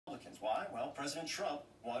Why? Well, President Trump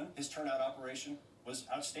won. His turnout operation was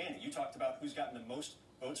outstanding. You talked about who's gotten the most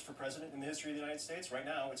votes for president in the history of the United States. Right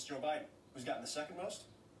now, it's Joe Biden. Who's gotten the second most?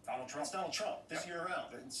 Donald Trump. It's Donald Trump this year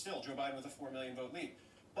around. And still, Joe Biden with a 4 million vote lead.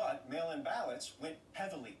 But mail-in ballots went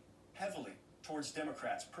heavily towards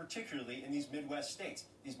Democrats, particularly in these Midwest states.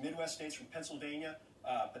 These Midwest states from Pennsylvania,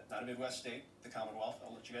 but not a Midwest state, the Commonwealth,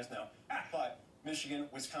 I'll let you guys know. But Michigan,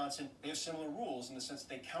 Wisconsin, they have similar rules in the sense that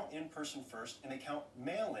they count in person first and they count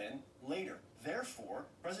mail-in later. Therefore,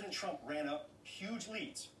 President Trump ran up huge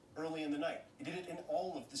leads early in the night. He did it in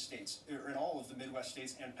all of the states, or in all of the Midwest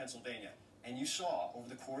states and Pennsylvania. And you saw over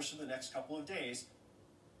the course of the next couple of days,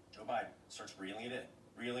 Joe Biden starts reeling it in,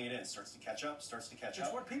 starts to catch up. It's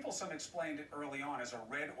what Peopleson explained it early on as a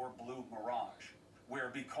red or blue mirage, where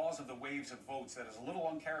because of the waves of votes that is a little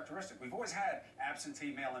uncharacteristic. We've always had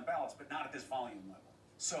absentee mail-in ballots, but not at this volume level.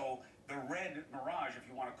 So the red mirage, if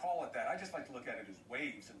you want to call it that, I just like to look at it as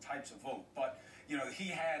waves and types of vote. But, you know, he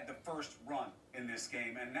had the first run in this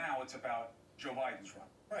game, and now it's about Joe Biden's run.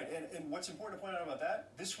 Right, and what's important to point out about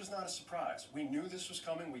that, this was not a surprise. We knew this was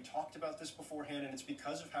coming. We talked about this beforehand, and it's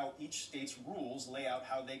because of how each state's rules lay out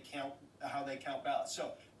how they count ballots.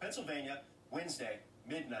 So, Pennsylvania, Wednesday,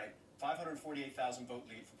 midnight, 548,000 vote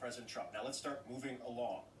lead for President Trump. Now let's start moving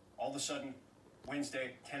along. All of a sudden,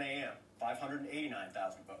 Wednesday, 10 a.m.,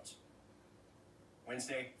 589,000 votes.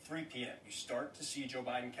 Wednesday, 3 p.m., you start to see Joe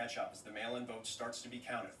Biden catch up as the mail-in vote starts to be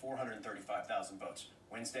counted, 435,000 votes.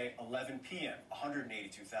 Wednesday, 11 p.m.,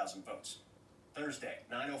 182,000 votes. Thursday,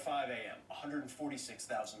 9:05 a.m.,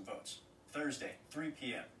 146,000 votes. Thursday, 3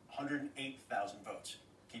 p.m., 108,000 votes.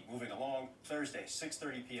 Keep moving along. Thursday,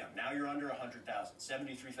 6:30 p.m. Now you're under 100,000,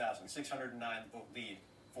 73,609 vote lead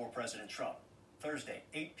for President Trump. Thursday,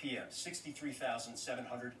 8 p.m.,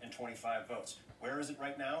 63,725 votes. Where is it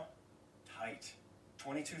right now? Tight.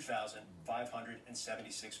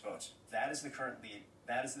 22,576 votes. That is the current lead.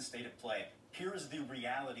 That is the state of play. Here is the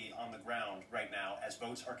reality on the ground right now as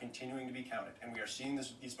votes are continuing to be counted. And we are seeing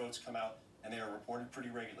these votes come out, and they are reported pretty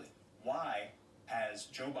regularly. Why has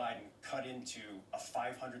Joe Biden cut into a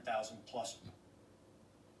 500,000 plus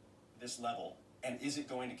this level, and is it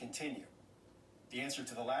going to continue? The answer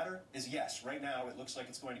to the latter is yes. Right now, it looks like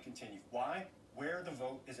it's going to continue. Why? Where the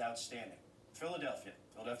vote is outstanding. Philadelphia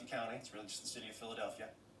County, it's really just the city of Philadelphia,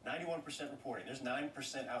 91% reporting. There's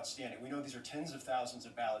 9% outstanding. We know these are tens of thousands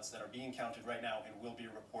of ballots that are being counted right now and will be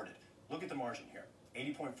reported. Look at the margin here,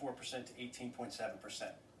 80.4% to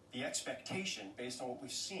 18.7%. The expectation, based on what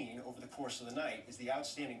we've seen over the course of the night, is the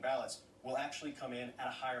outstanding ballots will actually come in at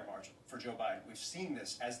a higher margin for Joe Biden. We've seen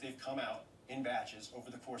this as they've come out in batches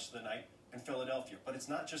over the course of the night in Philadelphia. But it's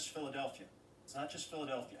not just Philadelphia. It's not just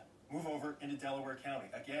Philadelphia. Move over into Delaware County.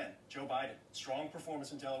 Again, Joe Biden, strong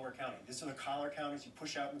performance in Delaware County. These are the collar counties. You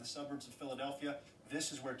push out into the suburbs of Philadelphia.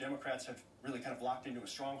 This is where Democrats have really kind of locked into a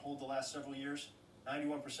stronghold the last several years.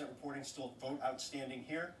 91% reporting, still vote outstanding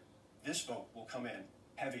here. This vote will come in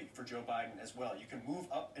heavy for Joe Biden as well. You can move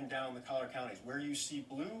up and down the collar counties. Where you see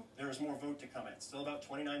blue, there is more vote to come in. Still about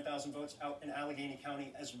 29,000 votes out in Allegheny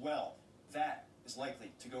County as well. That is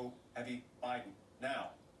likely to go heavy Biden.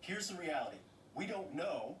 Now, here's the reality. We don't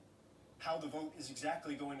know how the vote is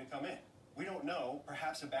exactly going to come in. We don't know.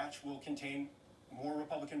 Perhaps a batch will contain more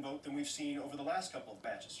Republican vote than we've seen over the last couple of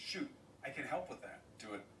batches. Shoot. I can help with that.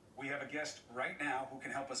 Do it. We have a guest right now who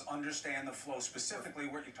can help us understand the flow, specifically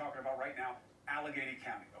what you're talking about right now, Allegheny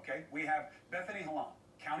County, okay? We have Bethany Hallam,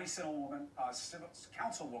 councilwoman,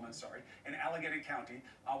 in Allegheny County,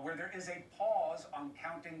 where there is a pause on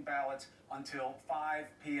counting ballots until 5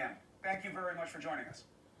 p.m. Thank you very much for joining us.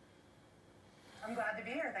 I'm glad to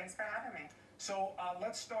be here. Thanks for having me. So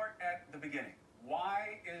let's start at the beginning.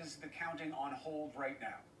 Why is the counting on hold right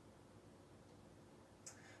now?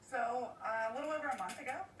 So a little over a month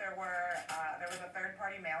ago, there was a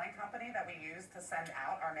third-party mailing company that we used to send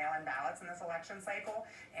out our mail-in ballots in this election cycle,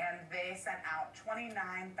 and they sent out 29,000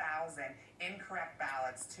 incorrect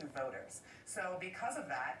ballots to voters. So because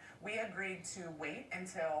of that, we agreed to wait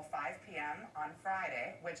until 5 p.m. on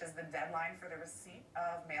Friday, which is the deadline for the receipt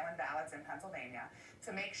of mail-in ballots in Pennsylvania,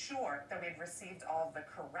 to make sure that we had received all of the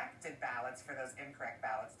corrected ballots for those incorrect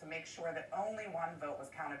ballots, to make sure that only one vote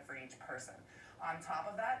was counted for each person. On top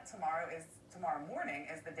of that, tomorrow morning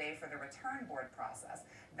is the day for the return board process.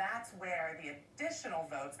 That's where the additional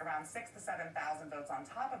votes, around 6,000 to 7,000 votes on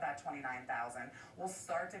top of that 29,000, will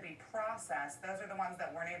start to be processed. Those are the ones that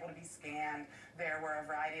weren't able to be scanned. There were a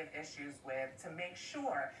variety of issues with to make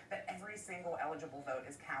sure that every single eligible vote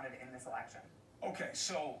is counted in this election. Okay,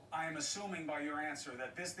 so I am assuming by your answer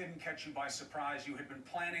that this didn't catch you by surprise. You had been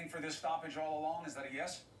planning for this stoppage all along. Is that a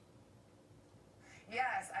yes?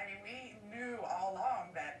 Yes, I mean, we knew all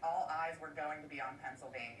along that all going to be on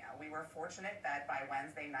Pennsylvania. We were fortunate that by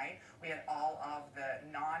Wednesday night, we had all of the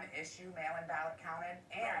non-issue mail-in ballot counted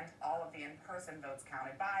and all of the in-person votes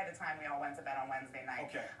counted by the time we all went to bed on Wednesday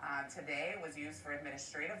night. Okay. Today was used for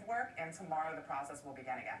administrative work, and tomorrow the process will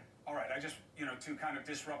begin again. All right, I just, to kind of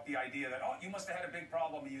disrupt the idea that, oh, you must have had a big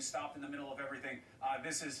problem and you stopped in the middle of everything.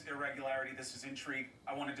 This is irregularity, this is intrigue.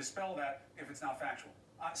 I want to dispel that if it's not factual.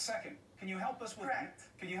 Second, can you help us with Correct.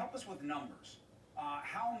 Can you help us with numbers?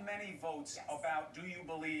 How many votes Yes. about do you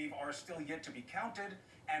believe are still yet to be counted,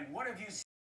 and what have you